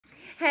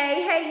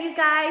Hey, you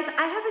guys,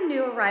 I have a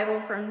new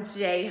arrival from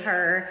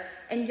Her,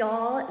 and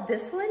y'all,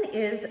 this one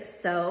is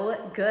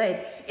so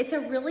good. It's a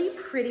really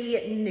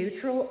pretty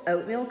neutral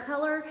oatmeal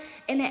color,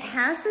 and it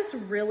has this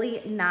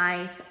really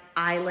nice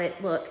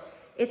eyelet look.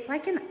 It's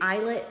like an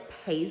eyelet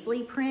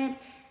paisley print,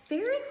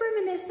 very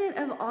reminiscent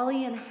of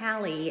Ollie and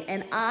Hallie,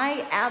 and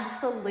I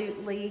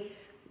absolutely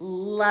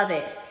love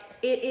it.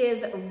 It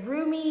is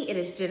roomy, it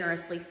is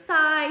generously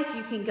sized.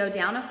 You can go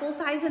down a full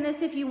size in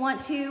this if you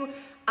want to.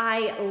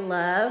 I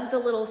love the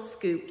little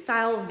scoop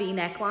style V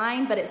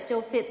neckline, but it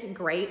still fits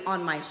great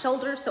on my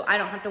shoulders, so I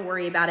don't have to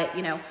worry about it,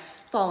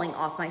 falling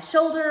off my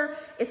shoulder.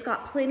 It's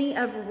got plenty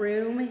of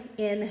room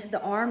in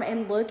the arm,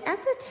 and look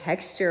at the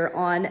texture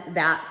on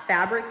that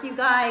fabric, you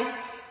guys.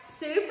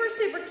 Super,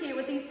 super cute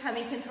with these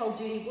tummy control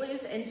Judy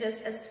blues and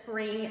just a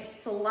spring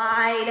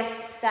slide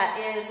that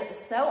is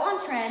so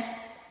on trend.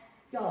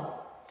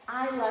 Y'all,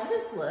 I love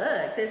this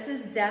look. This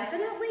is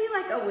definitely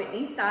like a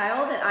Whitney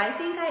style that I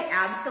think I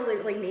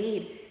absolutely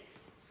need.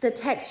 The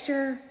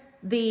texture,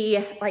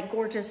 the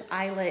gorgeous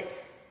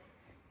eyelet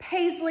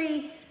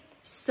paisley,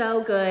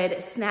 so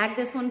good. Snag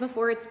this one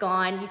before it's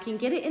gone. You can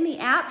get it in the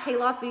app,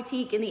 Hayloft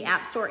Boutique, in the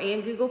App Store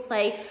and Google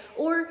Play,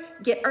 or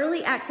get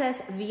early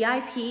access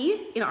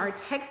VIP in our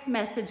text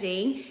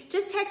messaging.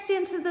 Just text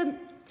into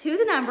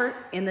the number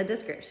in the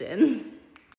description.